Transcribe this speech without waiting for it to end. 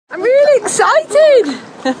excited!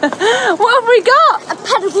 What have we got? A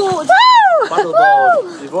paddleboard. Woo!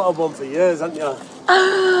 Paddleboard. You've wanted one for years, haven't you?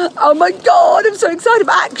 Oh my god, I'm so excited.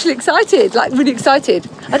 I'm actually excited, like really excited.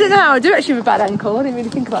 I don't know how I do actually with a bad ankle. I didn't really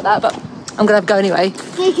think about that, but I'm gonna have a go anyway.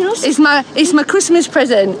 Yeah, you can also It's my Christmas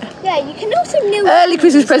present. Yeah, you can also know. Early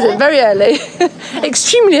Christmas present, very early.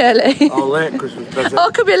 Extremely early. Oh, late Christmas present. Oh,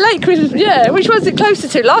 it could be a late Christmas. Yeah, which one's it closer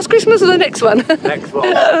to? Last Christmas or the next one? Next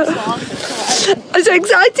one. I'm so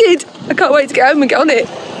excited. I can't wait to get home and get on it.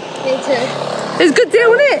 Me too. It's a good deal,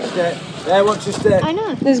 wasn't it? There, watch your step. I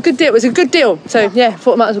know. It was a good deal. It was a good deal. So yeah,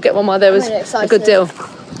 thought I might as well get one while there was really a good deal.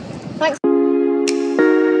 Thanks.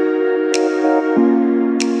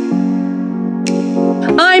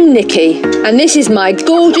 I'm Nikki, and this is my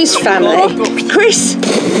gorgeous family. Chris,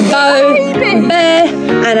 Bo, Bear,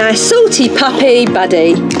 and our salty puppy,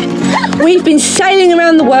 Buddy. We've been sailing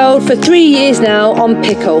around the world for 3 years now on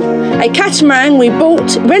Pickle, a catamaran we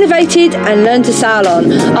bought, renovated and learned to sail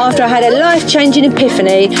on after I had a life-changing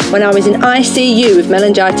epiphany when I was in ICU with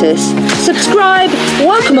meningitis. Subscribe,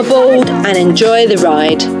 welcome aboard and enjoy the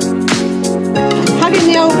ride. Hugging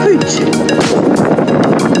the old pooch.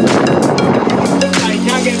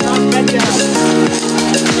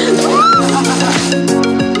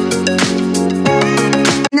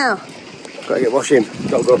 Now, Got to get washing.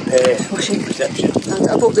 Got to go pay. Washing. Reception.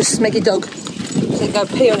 I bought this smeggy dog, so he can go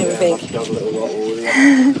pee on everything. Dog a little water.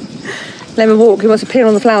 Let him walk, he wants to pee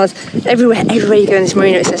on the flowers. Everywhere you go in this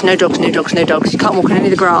marina it says no dogs, no dogs, no dogs. You can't walk on any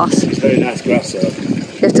of the grass. It's very nice grass though.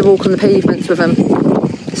 You have to walk on the pavements with them.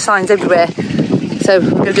 There's signs everywhere. So we're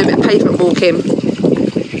going to do a bit of pavement walking.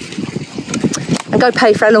 And go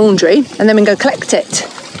pay for our laundry, and then we can go collect it.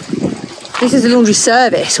 This is a laundry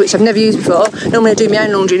service, which I've never used before. Normally I do my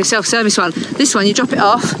own laundry in a self-service one. This one, you drop it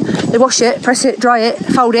off, they wash it, press it, dry it,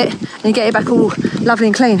 fold it, and you get it back all lovely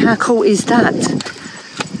and clean. How cool is that?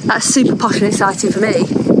 That's super posh and exciting for me.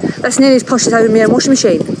 That's nearly as posh as having my own washing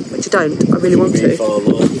machine, which I don't. I really want to.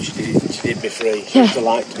 She did be free. She Yeah.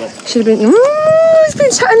 liked me. Should have been. He's been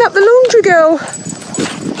chatting up the laundry girl.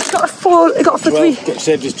 It's got a four. It got for 3.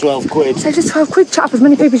 Saved us 12 quid. Saved us 12 quid. Chat up as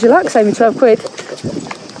many people as you like. Save me 12 quid.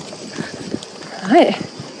 Right.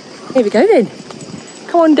 Here we go then.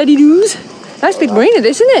 Come on, daddy doos. Nice big marina,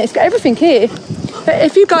 this, isn't it? It's got everything here. But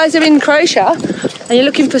if you guys are in Croatia and you're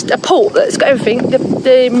looking for a port that's got everything,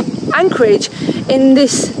 the anchorage in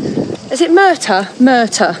this, is it Murter?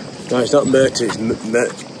 Murter. No, it's not Murter, it's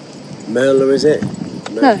Merler, is it?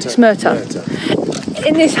 Murter. No, it's Murter.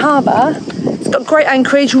 In this harbour, it's got great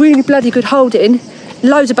anchorage, really bloody good holding.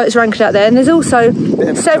 Loads of boats are anchored out there, and there's also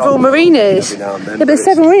several marinas. Yeah, but there's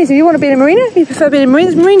several marinas. If you want to be in a marina, if you prefer being in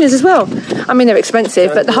marinas as well. I mean, they're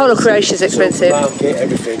expensive, but the whole of Croatia is expensive.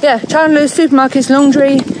 Everything. Yeah, chandlers, supermarkets,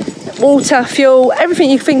 laundry, water, fuel, everything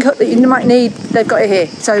you think that you might need, they've got it here.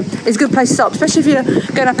 So it's a good place to stop, especially if you're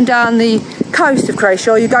going up and down the coast of Croatia,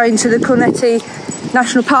 or you're going to the Corneti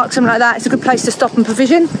National Park, something like that. It's a good place to stop and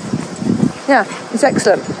provision. Yeah, it's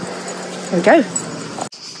excellent. There we go.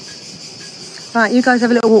 Right, you guys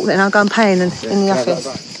have a little walk then, I'll go and pay in the office.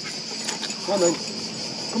 Come on then.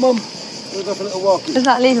 Come on. We'll go for a little walk. Doesn't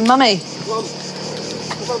that leaving mummy? Come on.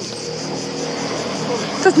 Come on.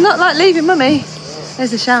 Does not like leaving mummy.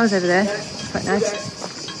 There's the showers over there. Quite nice.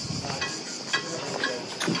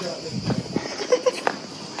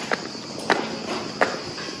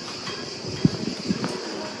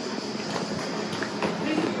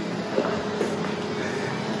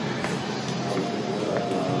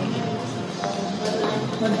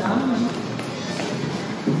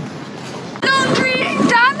 Laundry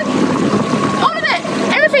done. All of it.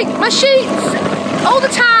 Everything. My sheets. All the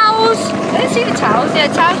towels. I didn't see the towels. Yeah,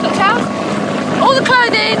 towels. Got towels. All the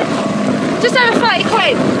clothing. Just over 30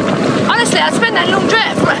 quid. Honestly, I'd spend that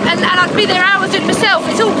laundrette and I'd be there hours doing it myself.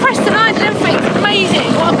 It's all pressed and ironed and everything.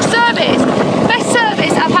 Amazing. What a service. Best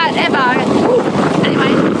service I've had ever. Ooh.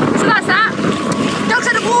 Anyway, so that's that. Dogs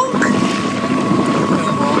had a walk.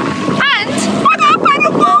 And I got a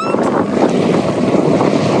paddleboard.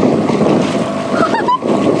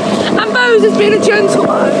 And Bose has been a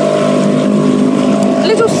gentleman. A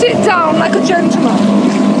little sit down like a gentleman.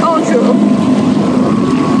 Aren't you?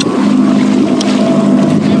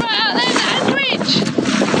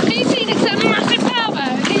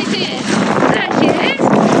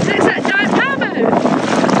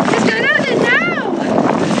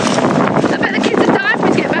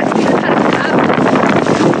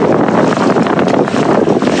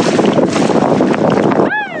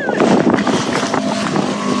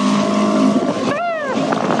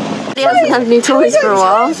 He hasn't had new toys for a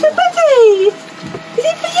while. It's for Buddy! Is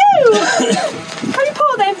it for you? Can you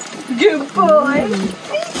pour them? Good boy!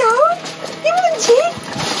 There you go! You want it?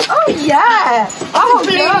 Oh Yeah. Oh,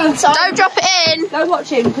 Don't drop it in. Don't watch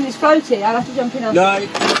him because it's floaty. I'll have to jump in on. No.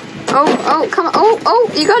 Oh, come on. Oh,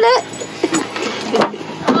 you got it.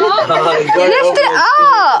 You Lift it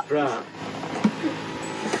up.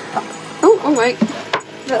 Oh, wait.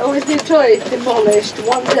 That always new toy demolished.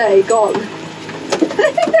 One day gone.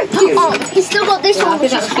 Oh, he's still got this one,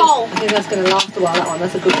 which is whole. I think that's going to last a while. That one.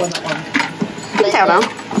 That's a good one. That one. Put it down.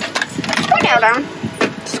 Put it down.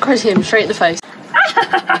 Just crush him straight in the face.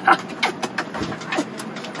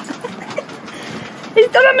 He's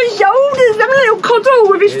done on my shoulders. I'm a little cuddle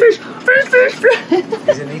with his fish.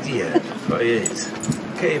 He's an idiot. What he is.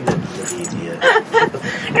 Look at him, the idiot.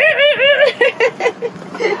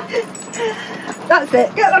 That's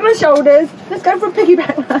it. Get on my shoulders. Let's go for a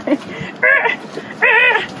piggyback line.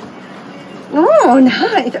 Oh,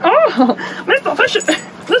 nice. Oh, Mr. Fishy.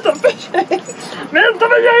 Mr. Fishy. Mr.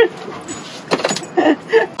 Fishy.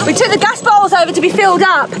 We took the gas bottles over to be filled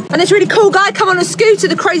up, and this really cool guy come on a scooter,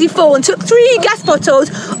 the crazy fool, and took 3 gas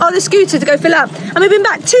bottles on a scooter to go fill up. And we've been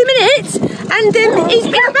back 2 minutes, and he's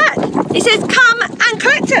been back. He says, come and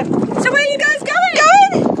collect them. So where are you guys going?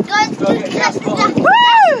 Guys, just collect the gas bottle.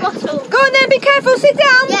 Go on then, be careful, sit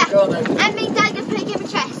down. Yeah. And me and Dad can put it in a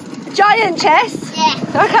chest. Giant chest? Yeah.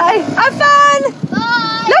 Okay, have fun.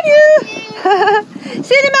 Bye. Love you.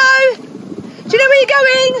 See you, Mo. Do you know where you're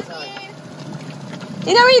going?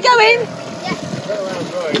 You know where you're going? Yeah.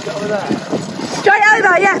 Straight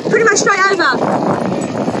over, yeah, pretty much straight over.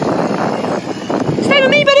 Stay with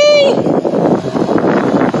me, buddy.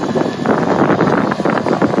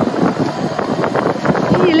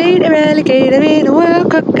 You lead a alligator in a wild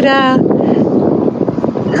crocodile.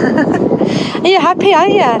 Are you happy,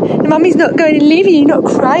 aren't you? Mummy's not going to leave you, you're not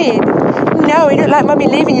crying. No, you don't like Mummy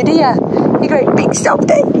leaving you, do you? You great big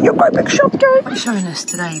softy. You're quite big softy. What are you showing us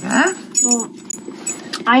today, Bear? Well,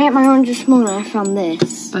 I ate my orange this morning and I found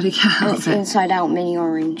this. But it can't. It's inside out mini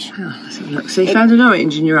orange. Oh, let's have a look. So you found an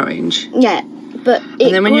orange in your orange? Yeah, but it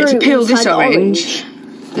And then when you have to peel this orange,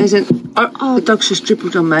 there's an... Oh. The dog's just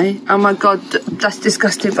dribbled on me. Oh my God, that's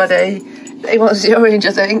disgusting, buddy. He wants the orange,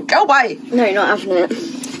 I think. Go away. No, you're not having it.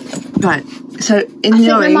 Right, so in I the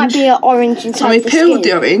think orange... there might be an orange inside when we the peeled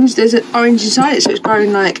skin. the orange, there's an orange inside it, so it's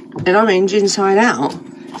growing like an orange inside out.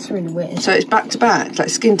 That's really weird. So it's back to back, like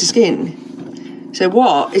skin to skin. So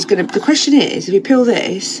what is going to... The question is, if you peel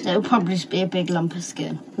this... It'll probably just be a big lump of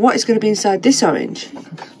skin. What is going to be inside this orange?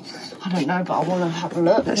 I don't know, but I want to have a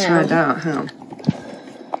look. Let's now. find out. Hang on.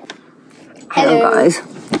 Hello. Hang on, guys.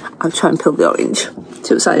 I'll try and peel the orange.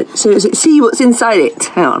 See what's inside it.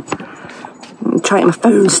 Hang on. I'm trying my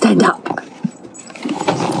phone stand up.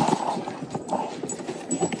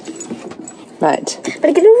 Right.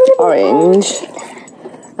 Orange.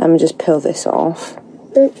 I'm just peel this off.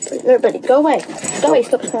 No, buddy, go away. Go away,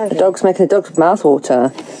 stop smiling. The dog's making the dog's mouth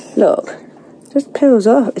water. Look. Just peels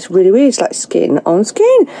off. It's really weird. It's like skin on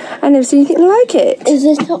skin. I've never seen anything like it. Is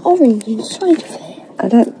there the orange inside of it? I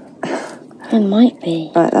don't... It might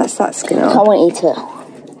be. Right, that's that skin off. I won't eat it. I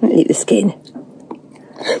won't eat the skin.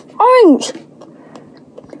 Orange!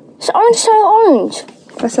 It's orange, so orange.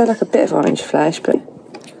 I said like a bit of orange flesh, but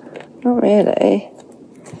not really.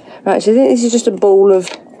 Right, so I think this is just a ball of...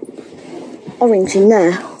 Orange in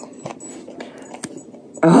there.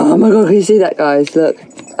 Oh my God, can you see that, guys? Look,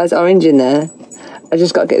 there's orange in there. I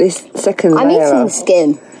just got to get this second I'm layer eating the off.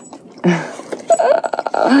 skin.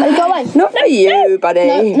 Go away. Not for you,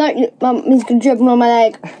 buddy. No, Mum, he's going to dribble on my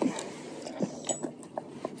leg.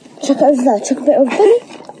 Chuck it over there. Chuck a bit over, buddy.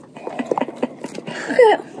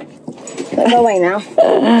 Look. Go away now.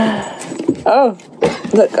 Oh,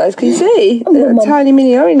 look, guys, can you see? There's a tiny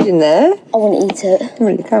mini orange in there. I want to eat it.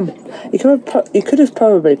 Really come. You could have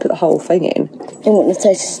probably put the whole thing in. I want the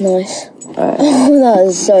taste is nice. Right. Oh, that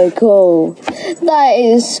is so cool. That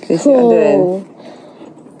is Can you see what I'm cool.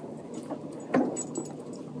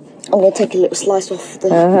 I'm going to take a little slice off the...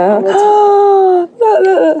 Oh,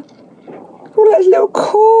 look. Oh, that's a little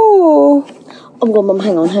core. Oh, God, Mum,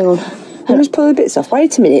 hang on. I'll just pull the bits off.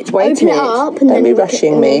 Wait a minute. Open it up and Don't then be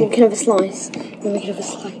rushing and me. then we can have a slice. Then we can have a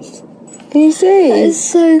slice. Can you see? That is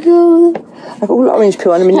so cool. I've got all the orange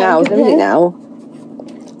peel on my nails. Let me do it now.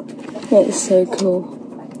 That is so cool.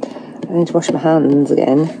 I need to wash my hands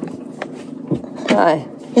again. Hi.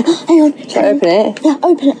 Yeah, hang on. Shall I open it? Yeah,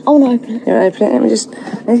 open it. I want to open it. You want to open it? Let me just... I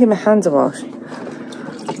need to get my hands a wash.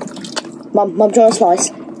 Mum, do you want a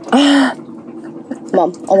slice?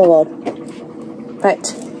 Mum, oh my God. Right.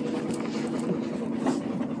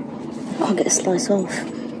 I'll get a slice off.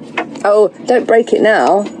 Oh, don't break it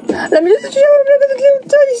now. Let me just show them. Look at the little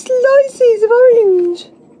tiny slices of orange.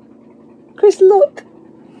 Chris, look.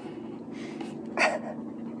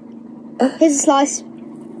 Here's a slice.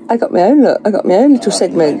 I got my own look. I got my own little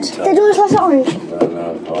segment. Did you want to orange? No,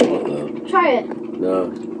 I want that. Try it. No,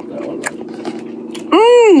 that one.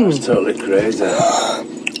 Mmm. That's totally crazy.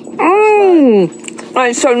 Mmm.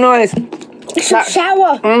 That's so nice. It's so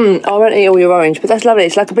sour. Mmm. I won't eat all your orange, but that's lovely.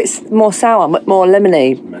 It's like a bit more sour, but more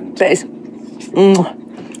lemony. But it's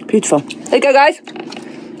beautiful. There you go, guys.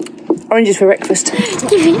 Oranges for breakfast.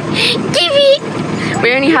 Give it.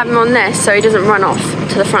 We only have him on this so he doesn't run off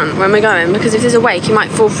to the front when we're going, because if there's a wake he might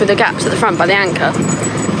fall through the gaps at the front by the anchor,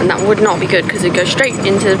 and that would not be good because it'd go straight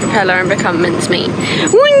into the propeller and become mincemeat.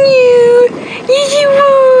 Wouldn't you? Yes you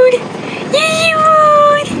would. Yes you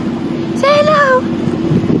would. Say hello.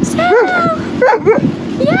 Say hello.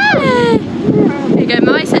 Yeah. There you go,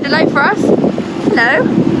 Mummy. Said hello for us. Hello.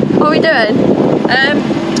 What are we doing?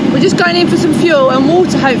 We're just going in for some fuel and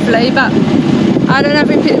water, hopefully, but I don't know if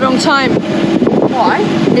we picked the wrong time. Why?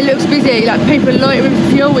 It looks busy, like people are loitering for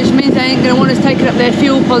fuel, which means they ain't going to want us taking up their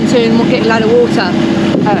fuel pontoon and we'll get a load of water.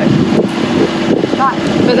 Right.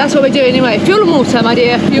 But that's what we're doing anyway. Fuel and water, my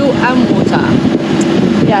dear. Fuel and water.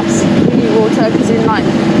 Yes, we need water because in like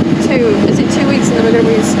 2 weeks and then we're going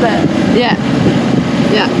to be split. Yeah.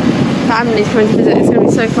 Yeah. Family's coming to visit. It's going to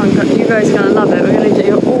be so fun. You guys are going to love it. We're going to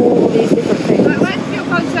do all these different things. Where's the fuel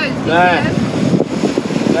pontoon? There.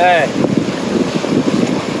 There.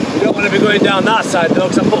 You don't want to be going down that side though,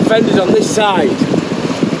 because I put fenders on this side.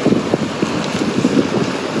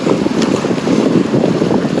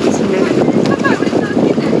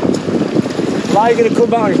 Why are you going to come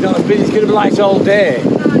back when it's not as busy? It's going to be like all day.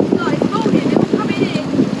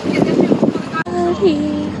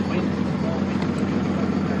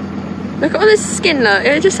 Look at all this skin, look.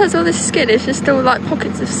 It just has all this skin. It's just all like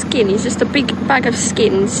pockets of skin. He's just a big bag of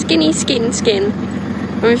skin. Skinny skin, skin.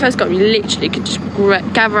 When we first got him, we literally could just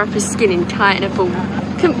gather up his skin and tie it in a ball.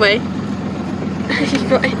 Couldn't we? He's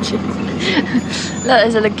got itches. Look,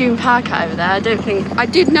 there's a lagoon power cat over there. I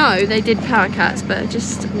did know they did power cats, but I've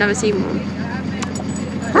just never seen one.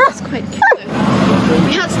 That's quite cute.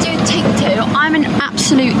 We had to do a take two. I'm an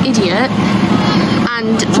absolute idiot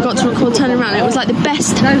and forgot to record turning around. It was like the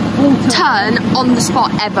best turn on the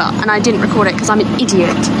spot ever, and I didn't record it because I'm an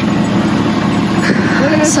idiot.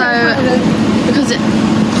 So, because the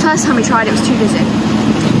first time we tried it was too busy.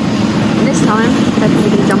 This time, they're probably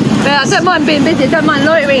going to jump. Yeah, I don't mind being busy, I don't mind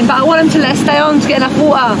loitering, but I want them to stay on to get enough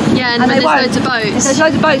water. Yeah, and they there's won't. loads of boats. If there's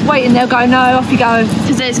loads of boats waiting, they'll go, no, off you go.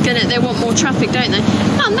 Because they want more traffic, don't they?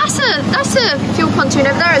 Mum, that's a fuel pontoon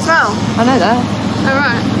over there as well. I know that.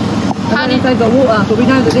 Alright. I don't know if they've got water, but we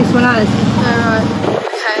know that this one has. Alright.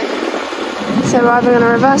 Okay. So we're either going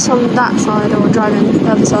to reverse on that side or drive in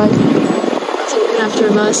the other side. I think we're going to have to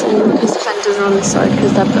reverse in because the fenders are on this side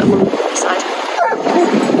because they've put them on this side.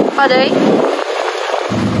 Buddy.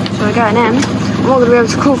 So we're going in. I'm not going to be able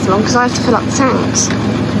to crawl for long because I have to fill up the tanks.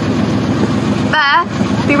 Bear,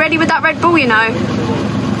 be ready with that Red Bull, you know.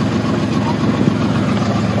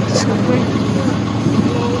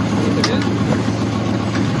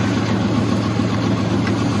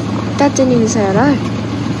 Dad didn't even say hello.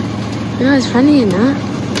 You know, it's friendly in there.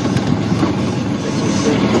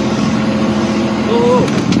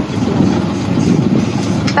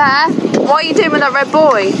 Bear, what are you doing with that red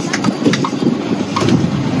boy?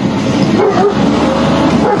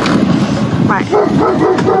 Right.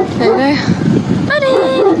 There you go. Buddy!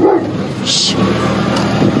 Shh.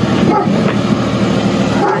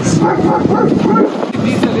 Nice.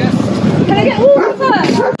 Can I get water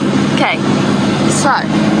first? Okay, so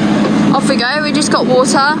off we go. We just got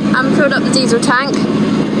water and filled up the diesel tank.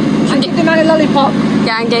 And give the man a lollipop.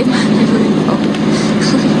 Yeah, and gave him a lollipop.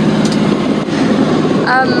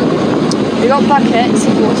 We got buckets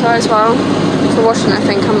of water as well for washing, I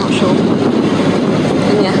think, I'm not sure.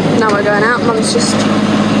 And yeah, now we're going out. Mum's just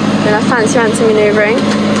doing a fancy manoeuvring.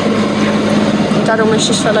 Dad almost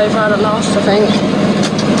just fell over at last, I think.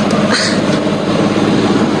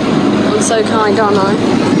 I'm so kind, aren't I?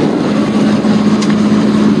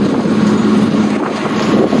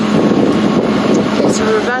 Okay, so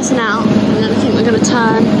we're reversing out, and then I think we're going to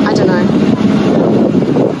turn, I don't know.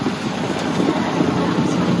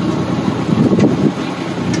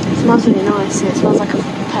 It smells really nice. It smells like a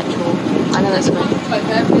petrol. I know that's great.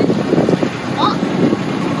 What?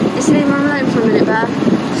 Just leave him alone for a minute, Bear.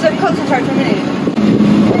 Just let me concentrate for a minute.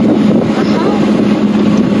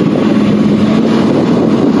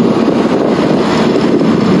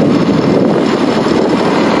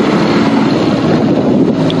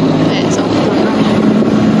 It's off.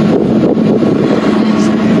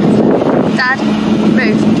 Dad,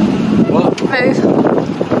 move. What? Move.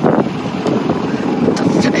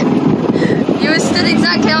 You were stood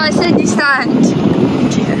exactly how I said you stand.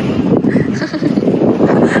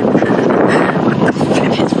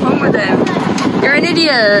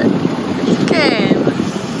 Skin.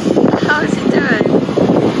 How is it doing?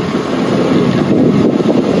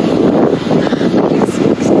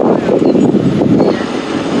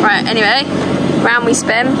 Right, anyway, round we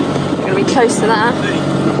spin. We're going to be close to that.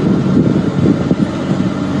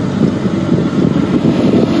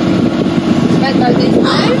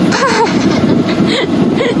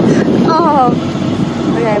 Oh.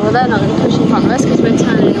 Okay, well they're not going to push in front of us because we're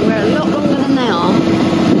turning and we're a lot longer than they are.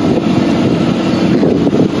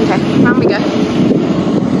 Okay, round we go.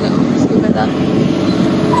 Just a little bit there.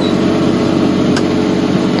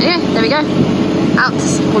 Okay, there we go. Out to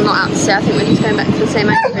sea. Well, not out to sea. I think we're just going back to the same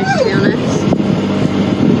anchorage, to be honest.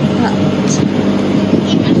 But,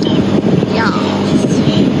 yeah.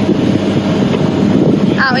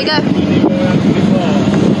 Out we go.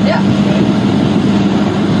 Yeah.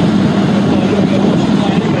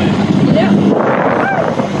 Yeah.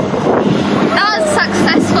 That was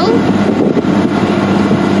successful.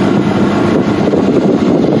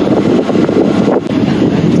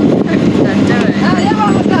 Don't do it. Oh, yeah,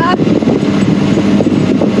 right with that.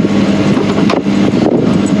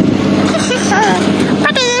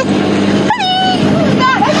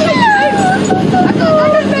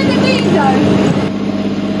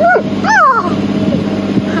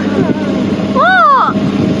 What?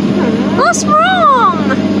 What's wrong?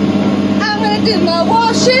 I'm gonna do my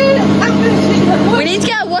washing. We need to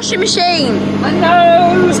get a washing machine. I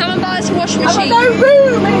know. Someone buy us a washing I've got machine. no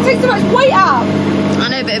room and it takes so much weight up. I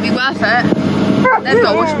know, but it'd be worth it. They've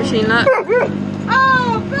got a washing machine, look.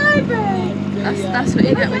 Oh, baby. That's what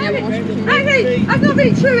you get when you have a washing machine. Actually, that's not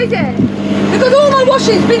really true, is it? Because all my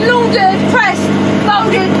washing's been laundered, pressed,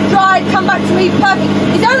 folded, dried, come back to me perfect.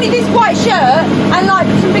 It's only this white shirt and like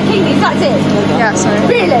some bikinis, that's it. Yeah, sorry.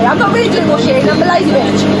 Really, I'm not really doing washing, I'm a lazy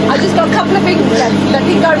bitch. I just got a couple of things that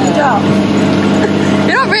didn't go in the jar.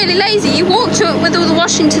 You're not really lazy. You walked to it with all the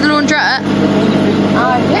washing to the laundrette.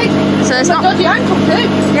 I did. So it's not. Dodgy ankle too.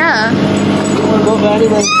 Yeah.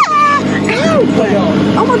 Anyway.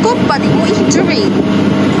 Oh my god, buddy, what are you doing?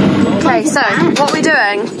 Okay, so what are we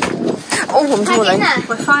doing? Oh, I'm falling.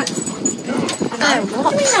 We're fine. Oh,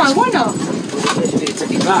 what? No, why not? You need to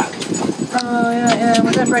take it back. Oh, yeah,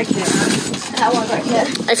 well, don't break it. I won't break it.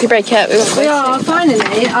 If you break it, we won't break We are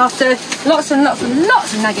finally, after lots and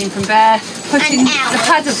nagging from Bear, pushing the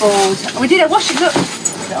paddleboard. We did it, wash it, look.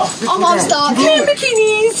 I'm stuck.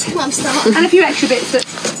 Bikinis. I'm stuck. And a few extra bits that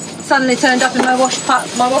suddenly turned up in my wash pot.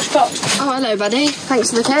 Oh, hello, buddy. Thanks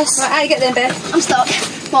for the kiss. Right, how you get there, Bear? I'm stuck.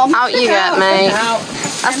 Mom. Out you get, mate.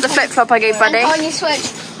 That's the flip-flop I gave, buddy. On you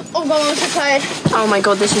switch. Oh, my mom's so tired. Oh my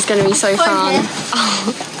god, this is going to be so fun.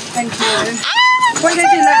 Oh. Thank you. What are you going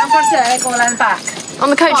to do now? Front deck or land back? On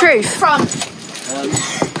the coach roof? Front.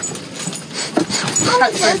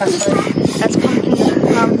 Let's pumpkin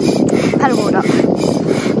paddleboard up.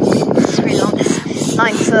 It's really long. It's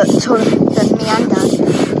 9 foot taller than me and Dad,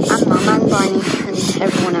 and Mum and Bryony, and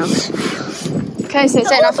everyone else. Okay, so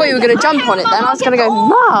then I thought you were going to jump on it then. I was going to go,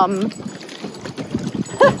 Mum!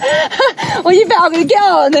 Well, you bet I'm going to get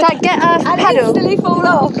on. Dad, get a pedal. Instantly fall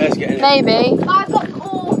off. Let's get in. Maybe. I've got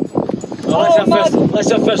all. Let's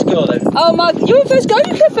have first go then. Oh my, you want first go?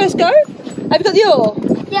 You can first go. Have you got the oar?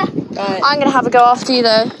 Yeah. Right. I'm going to have a go after you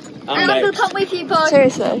though. And I'm going to come with you, boy.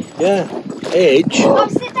 Seriously. Yeah. Age. Oh,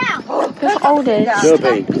 sit down. You're oldest.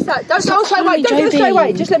 Joby. Don't go straight away. Don't go straight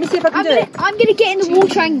away. Just let me see if I can do it. I'm going to get in the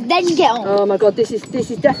water and then get on. Oh my god, this is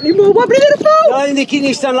definitely more wobbly than a fall. No, Nicky,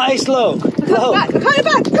 you stand like this, look. I'm coming back.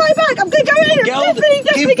 I'm coming back. I'm going to go in. I'm definitely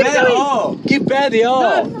going to go in. Give Bear the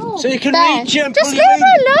oar. So you can Bear, reach and just pull leave your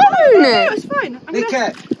her alone. No, it's fine. Nicky,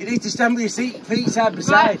 you need to stand with your feet side by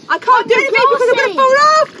side. I can't do anything because I'm going to fall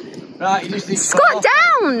off. Right, you just need to Squat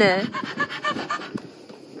down.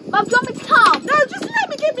 Mum, do you want me to come? No, just let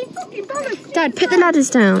me get me fucking balance. Dad, put the ladders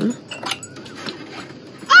down.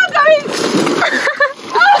 I'm going.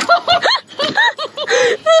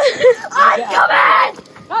 I'm coming!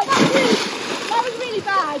 Right, that was really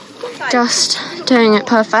bad. Just doing it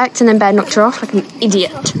perfect, and then Bear knocked her off like an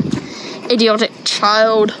idiot. Idiotic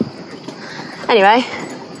child. Anyway,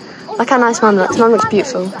 look how nice Mum looks. Mum looks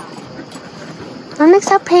beautiful. Mum looks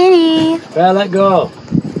so pretty. Bear, let go.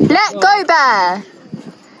 Let go, Bear.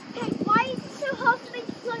 Why is it so hard for me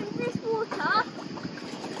to float in this water?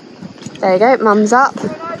 There you go, Mum's up. I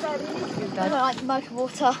don't like motor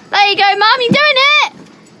water. There you go, Mum, you're doing it.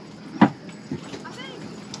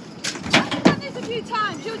 I've done this a few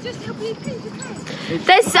times. It'll be a piece of cake.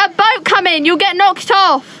 There's a boat coming, you'll get knocked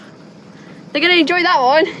off. They're going to enjoy that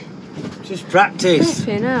one. Just practice.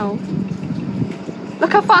 Okay, now.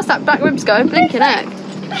 Look how fast that back rib's going, blinking out.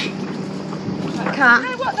 Cat. You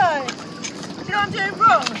know what though? know what I'm doing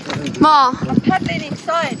wrong? Ma. I'm paddling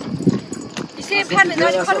inside. You see him paddling, they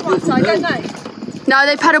only paddle one side, don't they? No,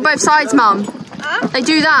 they paddle both sides, Mum. Huh? They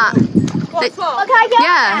do that. What's what? Okay, get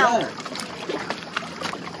Yeah. on now.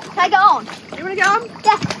 Can I get on? You want to get on?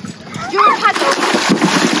 Yeah. Do you want to paddle?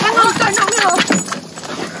 Hang on, don't knock me off.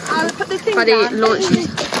 I'll put this thing Buddy, down. launches.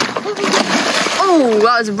 Oh,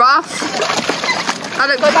 that was rough. I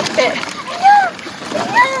don't Go back a bit.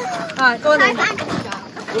 Alright, go on then.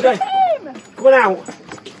 Okay. Come on out.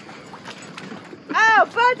 Oh,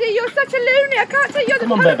 buddy, you're such a loony. I can't take you on the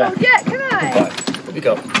Come on, paddleboard baby. yet, can I? Right, here we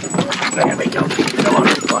go. There we go. Come on,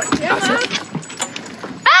 right, Yeah, that's Mum. it.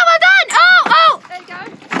 Oh, well done! Oh, oh! There you go.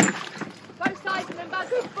 Both sides and then back.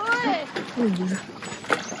 Good boy. Look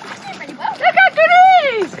how good he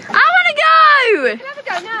is. I want to go! Have a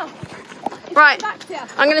go now. Right, Back to you.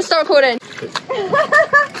 I'm going to start recording. How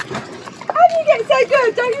do you get so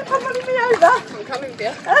good? Don't you come running me over? I'm coming with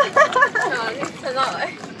you. No, I need to turn that way.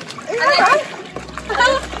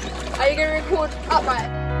 Are you going to record upright?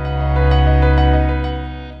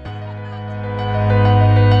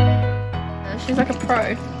 She's like a pro.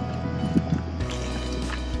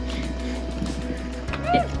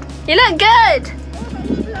 You look good!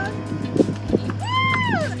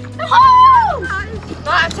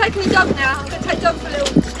 Right, I'm taking the dog now. I'm going to take the dog for a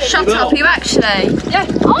little spin. Shut up, you actually. Yeah.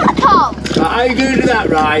 On the top. How you going to do that,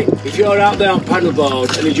 right? If you're out there on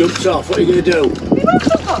paddleboard and he jumps off, what are you going to do? You won't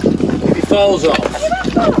stop off. If he falls off,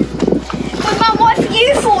 But Mum, what if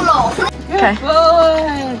you fall off? Okay.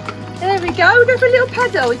 Boy. There we go. We'll go for a little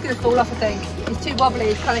paddle. He's going to fall off, I think. He's too wobbly.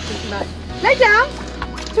 He's panicking too much. Lay down. Do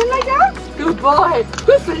you want to lay down? Good boy.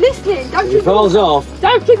 Good for listening. Don't if he drink the falls water. off,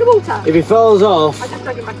 Don't drink the water. if he falls off, I just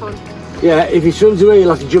drag him back on. yeah, if he swims away, you'll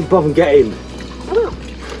have to jump off and get him. I will.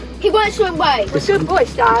 He won't swim away. Good boy.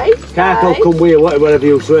 Stay. Carco Stay. come with you, whatever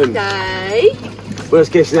you swim. Stay.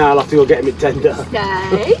 Worst case now, I'll have to go get him at tender.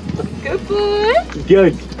 Stay. Good boy.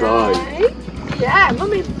 Good boy. Stay. Yeah,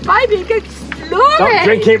 mummy, baby, go slowly. Stop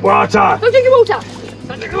drinking water. Don't drink the water.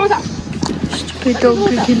 Don't drink the water. Good dog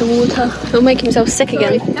drinking the water. He'll make himself sick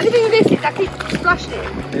again. The only thing with this is I keep splashing it.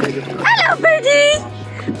 Hello, Buddy!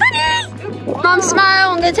 Buddy! Mum, smile.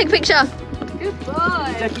 I'm going to take a picture. Good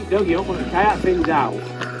boy. Take it, doggy, up when the kayak thing's out.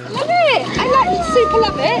 Love it. I super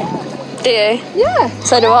love it. Do you? Yeah.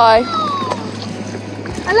 So do I.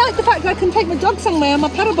 I like the fact that I can take my dog somewhere on my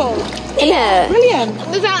paddleboard. Yeah. Brilliant.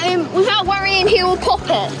 Without worrying he will pop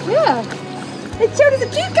it. Yeah. It's showed as a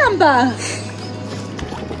cucumber.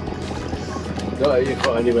 Don't hurt your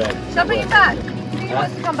foot anywhere. Shall I bring him back? Do you think he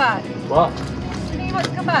wants to come back? What? Do you think he wants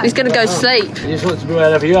to come back? He's going to go to sleep. He just wants to be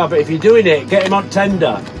wherever you are, but if you're doing it, get him on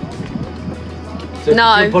tender. So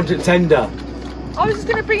No. jump onto tender. I was just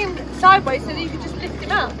going to bring him sideways so that you could just lift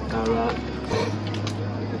him up. Alright. Do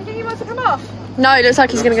you think he wants to come off? No, it looks like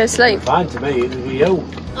he's going to go to sleep. Fine to me, it's with you.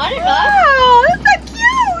 I don't know. Oh, isn't that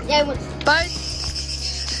cute? Yeah, well,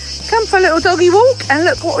 Come for a little doggy walk and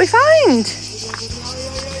look what we find.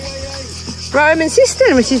 Roman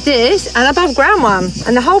cistern, which is this, and above ground one.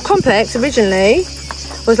 And the whole complex originally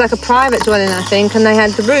was like a private dwelling, I think, and they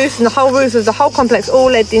had the roof and the whole roof of the whole complex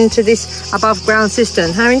all led into this above ground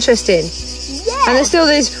cistern. How interesting. yeah. And there's still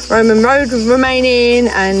this Roman road remaining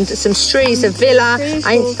and some streets, a villa,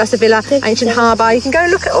 that's a villa, ancient harbour. You can go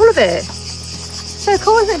and look at all of it. So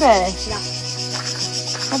cool, isn't it, Bear?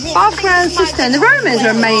 Above ground cistern. The Romans are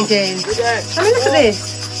amazing. I mean, look at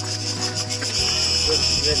this.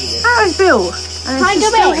 How it was built. And Can I it's go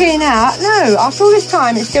still in? here now. No, after all this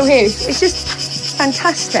time, it's still here. It's just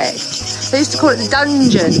fantastic. They used to call it the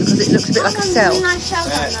dungeon because it looks a bit like a cell.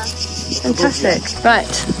 Fantastic. Right,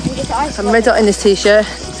 I'm red dot in this t-shirt.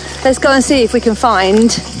 Let's go and see if we can find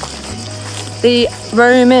the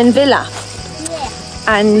Roman villa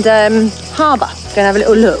and harbour. Go and have a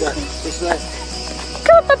little look.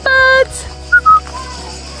 Come on, birds.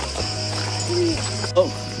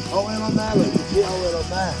 Oh, we're on there, look. We're on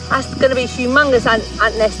there. That's going to be humongous ant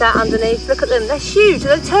nest out underneath. Look at them. They're huge.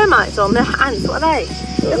 Are they termites on? They're ants. What are they?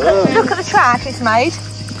 Look at the track it's made.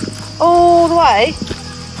 All the way.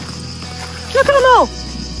 Look at them all.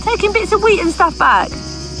 Taking bits of wheat and stuff back.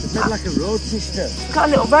 It's like a road system. Got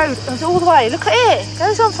a little road. It goes all the way. Look at it.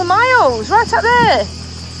 Goes on for miles. Right up there.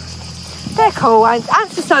 They're cool.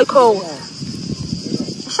 Ants are so cool.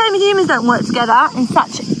 Shame humans don't work together in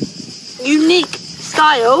such unique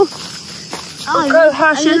style.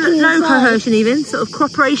 Cohesion, no cohesion even, sort of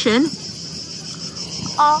cooperation.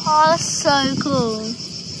 Oh, that's so cool.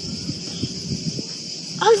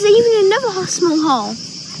 Oh, is there even another small hole?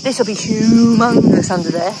 This will be humongous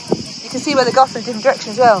under there. You can see where they go from different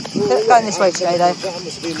directions as well. They're going this way today though. That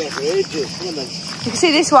must be there for ages, isn't it? You can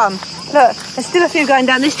see this one. Look, there's still a few going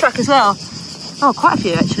down this track as well. Oh, quite a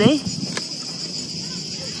few actually.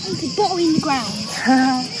 There's a bottle in the ground.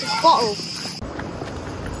 A bottle.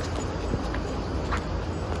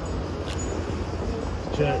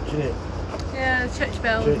 Church, isn't it? Yeah, the church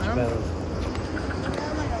bells. Church bells.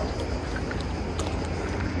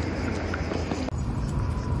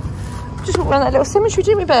 Just walked around that little cemetery,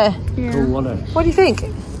 didn't we, Bear? Yeah. Cool, wasn't it? What do you think?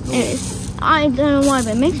 I don't know why,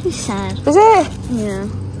 but it makes me sad. Is it? Yeah.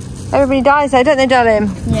 Everybody dies though, don't they, darling?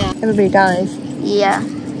 Yeah. Everybody dies. Yeah.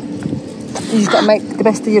 You just got to make the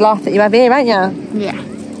best of your life that you have here, ain't you? Yeah.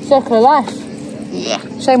 Circle of life. Yeah.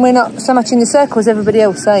 Shame we're not so much in the circle as everybody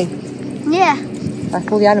else, eh? Yeah.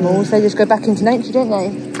 Like all the animals, they just go back into nature, don't they?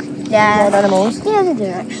 Yeah. Wild animals. Yeah, they do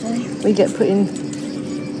actually. We get put in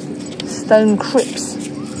stone crypts.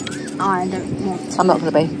 I don't want to. I'm not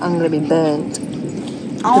going to be. I'm going to be burnt.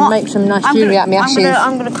 I To make some nice jewellery out of my ashes.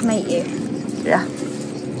 I'm gonna cremate you. Yeah.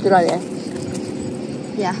 Good idea.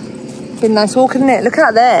 Yeah. Been a nice walk, isn't it? Look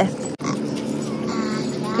out there.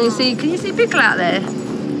 Can you see Pickle out there?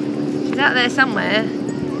 She's out there somewhere.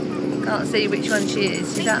 Can't see which one she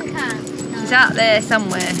is. She's out there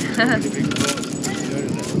somewhere.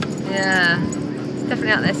 Yeah.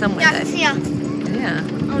 Definitely out there somewhere. Yeah, I can see her. Yeah.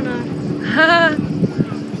 Oh no.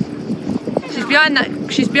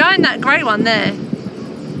 She's behind that grey one there.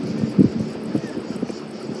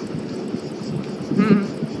 See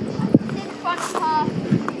the front of her.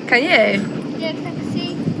 Can you? Yeah, because I can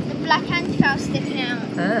see the black antifouls sticking out.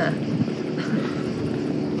 Ah.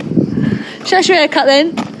 Should I show you a haircut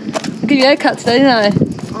then? I'll give you a haircut today, didn't I?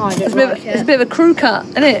 Oh, I don't It's a bit of a crew cut,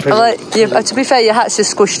 isn't it? To be fair, your hat's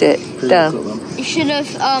just squished it down. You should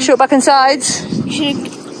have Short back and sides.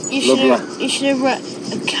 you should have wrote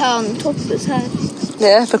a car on the top of its head.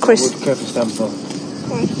 Yeah, for Chris. Would Curtis stand for?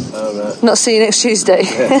 Alright. Not see you next Tuesday.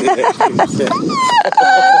 Bench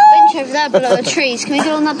over there below the trees. Can we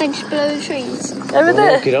go on that bench below the trees? Over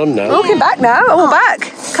there. Walking on now. We're walking back now. Oh,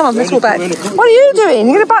 back. Come on, let's walk back. What are you doing?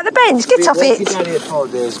 You're going to bite the bench? Get off We've been it. down here 4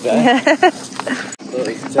 days, Bear.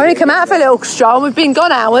 We've only come out for a little stroll. We've been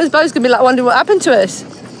gone hours. Bo's going to be like wondering what happened to us.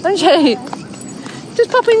 Don't you?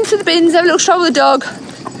 Just pop into the bins, have a little stroll with the dog.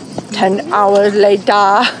 10 hours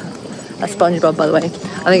later. That's SpongeBob, by the way.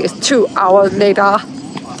 I think it's 2 hours later.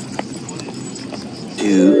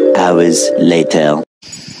 2 hours later.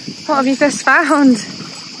 What have you just found?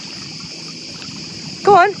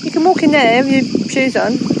 Go on, you can walk in there with your shoes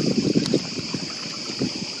on.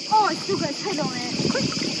 Oh, it's still got its head on it.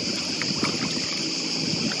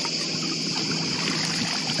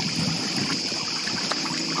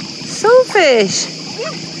 Swordfish.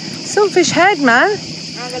 Yeah. Swordfish head, man.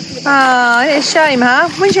 Ah, it's a shame, huh?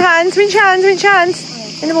 Rinse your hands, rinse your hands, rinse your hands.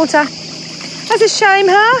 In the water. That's a shame,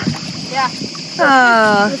 huh? Yeah.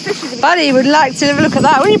 Ah, Buddy would like to have a look at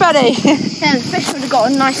that, wouldn't you, Buddy? Yeah, the fish would have got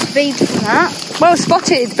a nice feed from that. Well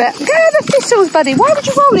spotted, but get out of the thistles, Buddy. Why would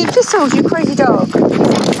you roll in thistles, you crazy dog? Get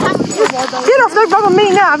off, don't rub on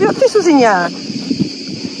me now. Have you got thistles in you?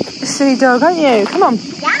 You silly dog, aren't you? Come on.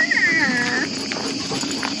 Yeah.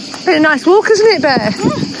 Been a nice walk, isn't it, Bear?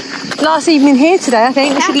 Yeah. Last evening here today, I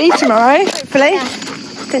think. We should leave tomorrow, hopefully. Yeah. I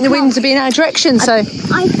think the winds are being our direction, so.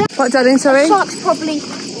 I bet What, darling, sorry? the sharks probably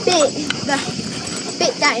bit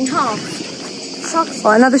that in half. Sharks.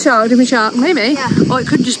 What, another shark, different shark? Maybe. Yeah. Or it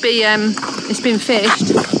could just be, it's been fished.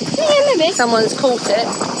 Yeah, maybe. Someone's caught it,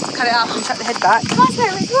 cut it up and chucked the head back.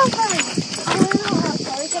 Raspberries, raspberries. I don't know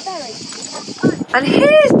raspberries are berries. And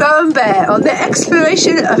here's Bo and Bear on their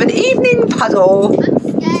exploration of an evening puddle. I'm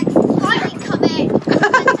scared. Lightning coming. I'm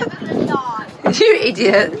gonna die. You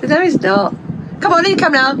idiot. No, he's not. Come on, in you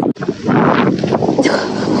come now.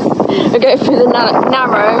 We go through the narrow tunnel.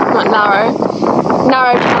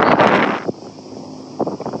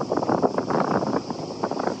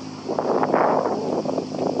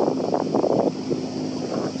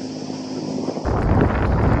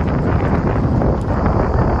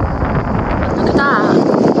 Look at that.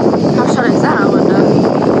 How shall is that, I wonder?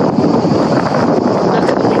 Look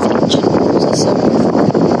at all these ancient walls and stuff.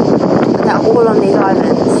 But they're all on these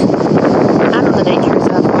islands. And on the nature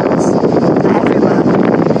reserve ones. They're everywhere.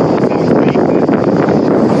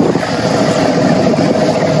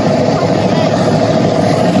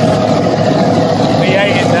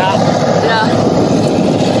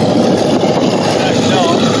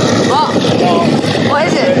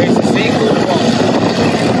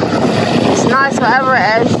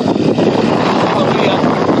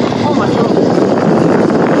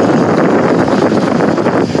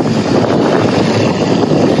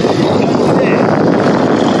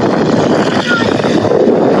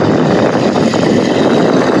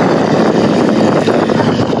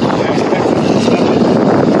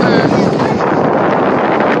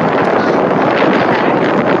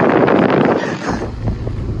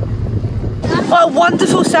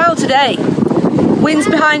 wonderful sail today. Wind's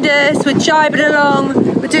behind us, we're jibing along,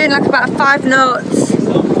 we're doing like about 5 knots,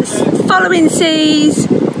 following seas,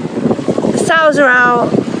 the sails are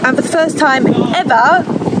out, and for the first time ever,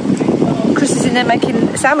 Chris is in there making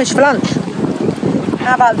a sandwich for lunch.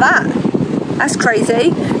 How about that? That's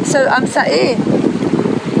crazy. So I'm sat here.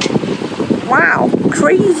 Wow,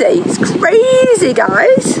 crazy. It's crazy,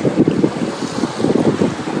 guys.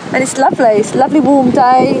 And it's lovely. It's a lovely warm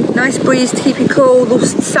day. Nice breeze to keep you cool. The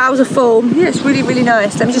sails are full. Yeah, it's really, really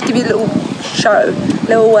nice. Let me just give you a little show. A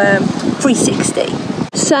little 360.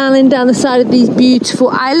 Sailing down the side of these beautiful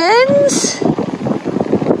islands.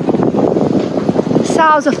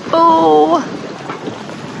 Sails are full.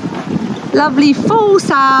 Lovely full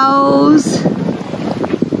sails.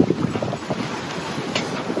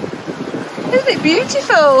 Isn't it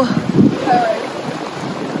beautiful?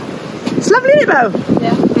 It's lovely, isn't it, Bo?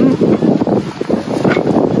 Yeah.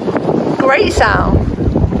 Great sound.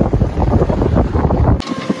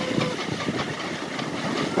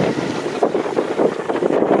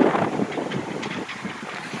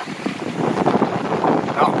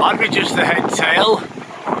 That might be just the head tail.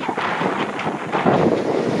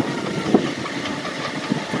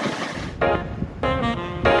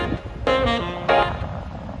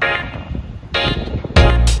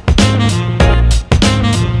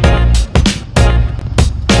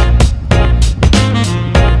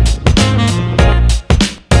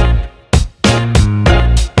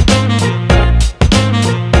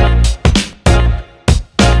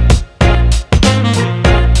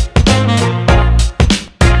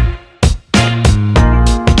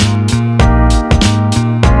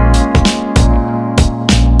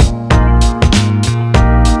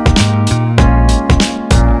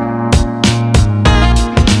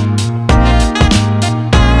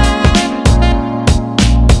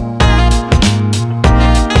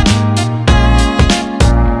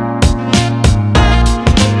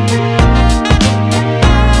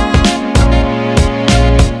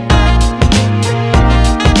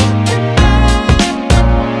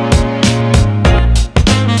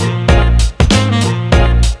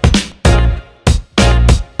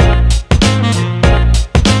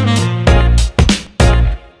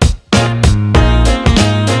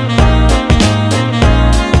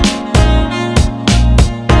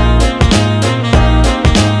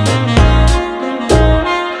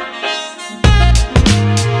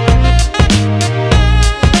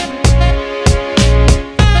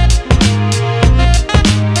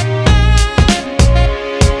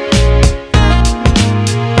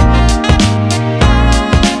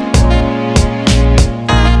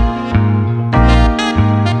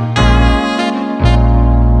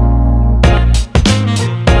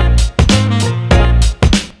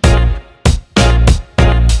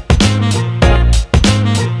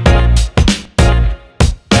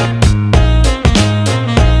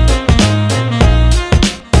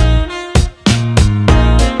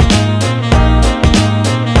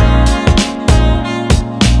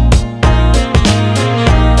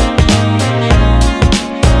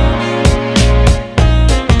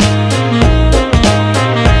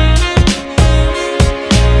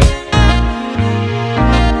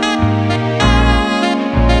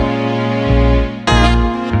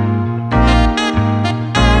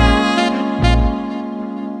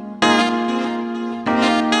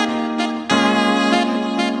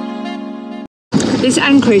 This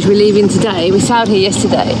anchorage we're leaving today, we sailed here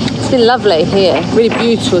yesterday. It's been lovely here, really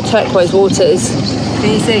beautiful turquoise waters.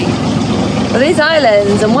 Can you see? Well, these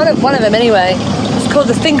islands, and one of them anyway, it's called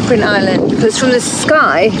the Fingerprint Island because from the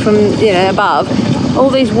sky, from above, all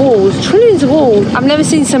these walls, trillions of walls. I've never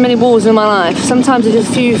seen so many walls in my life. Sometimes they're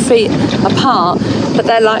just a few feet apart, but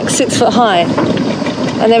they're like 6 foot high.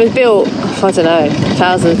 And they was built, I don't know,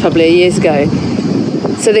 thousands probably of years ago.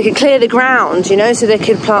 So they could clear the ground, so they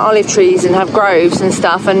could plant olive trees and have groves and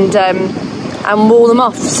stuff and wall them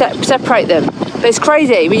off, separate them. But it's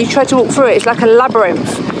crazy, when you try to walk through it, it's like a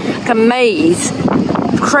labyrinth, like a maze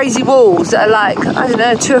of crazy walls that are like, I don't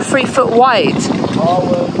know, 2 or 3 foot wide.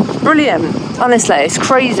 Brilliant, honestly, it's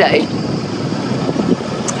crazy.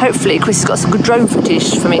 Hopefully Chris has got some good drone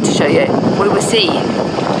footage for me to show you. We will see.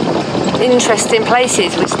 Interesting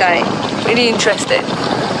places we stay, really interesting.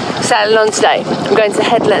 Sailing on today, I'm going to the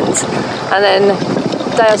headlands, and then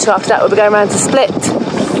a day or 2 after that we'll be going around to Split.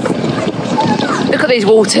 Look at these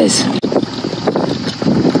waters. Look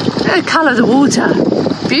at the colour of the water.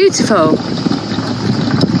 Beautiful.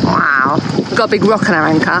 Wow. We've got a big rock on our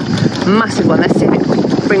anchor, a massive one. Let's see if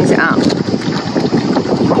it brings it up.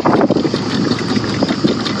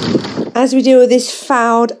 As we deal with this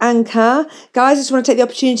fouled anchor, guys, I just want to take the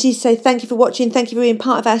opportunity to say thank you for watching, thank you for being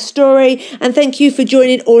part of our story, and thank you for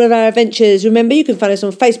joining all of our adventures. Remember, you can find us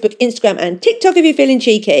on Facebook, Instagram and TikTok if you're feeling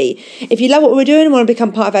cheeky. If you love what we're doing and want to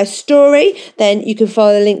become part of our story, then you can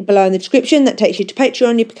follow the link below in the description. That takes you to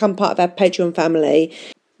Patreon. You become part of our Patreon family.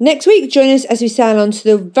 Next week, join us as we sail on to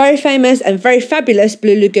the very famous and very fabulous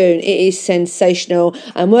Blue Lagoon. It is sensational,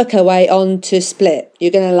 and work our way on to Split.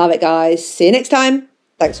 You're going to love it, guys. See you next time.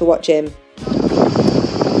 Thanks for watching.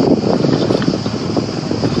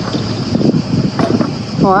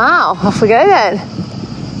 Wow, off we go then.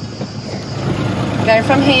 Going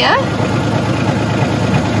from here,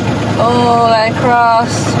 all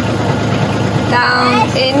across, down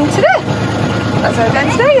into there. That's where we're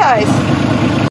going today, guys.